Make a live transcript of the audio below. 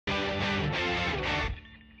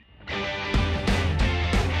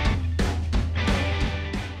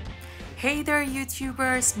Hey there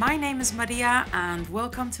YouTubers, my name is Maria and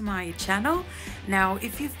welcome to my channel. Now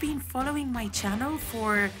if you've been following my channel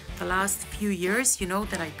for the last few years, you know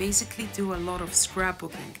that I basically do a lot of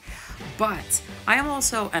scrapbooking. But I am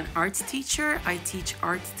also an art teacher. I teach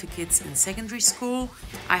art to kids in secondary school.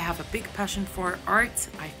 I have a big passion for art.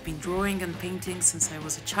 I've been drawing and painting since I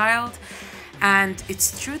was a child. And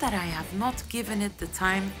it's true that I have not given it the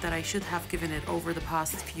time that I should have given it over the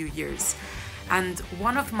past few years. And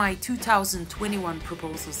one of my 2021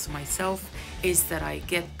 proposals to myself is that I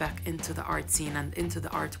get back into the art scene and into the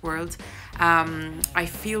art world. I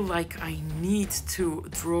feel like I need to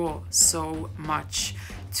draw so much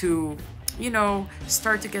to, you know,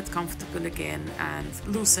 start to get comfortable again and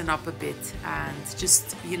loosen up a bit and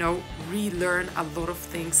just, you know, relearn a lot of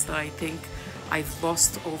things that I think I've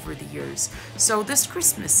lost over the years. So this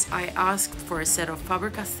Christmas I asked for a set of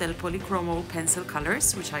FaberCastell Polychromos pencil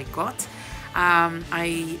colors, which I got.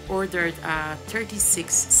 I ordered a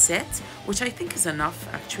 36 set, which I think is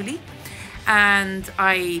enough actually. And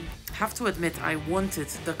I have to admit I wanted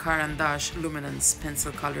the CaranDache Luminance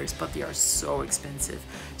pencil colors, but they are so expensive.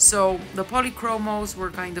 So the Polychromos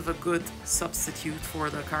were kind of a good substitute for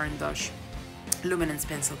the CaranDache Luminance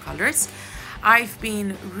pencil colors. I've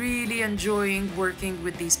been really enjoying working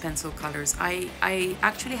with these pencil colors. I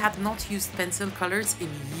actually had not used pencil colors in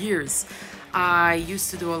years. I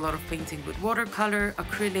used to do a lot of painting with watercolor,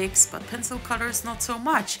 acrylics, but pencil colors not so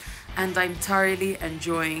much, and I'm thoroughly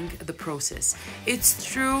enjoying the process. It's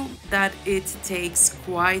true that it takes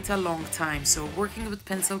quite a long time, so working with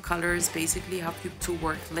pencil colors basically have you to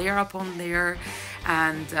work layer upon layer,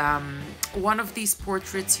 and one of these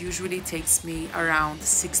portraits usually takes me around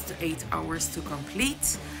 6 to 8 hours to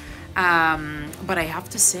complete. But I have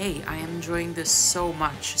to say I am enjoying this so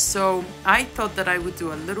much, so I thought that I would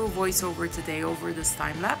do a little voiceover today over this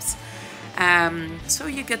time lapse, so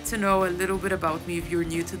you get to know a little bit about me if you're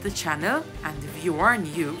new to the channel, and if you are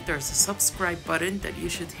new, there's a subscribe button that you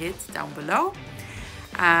should hit down below.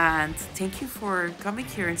 And thank you for coming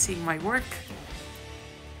here and seeing my work.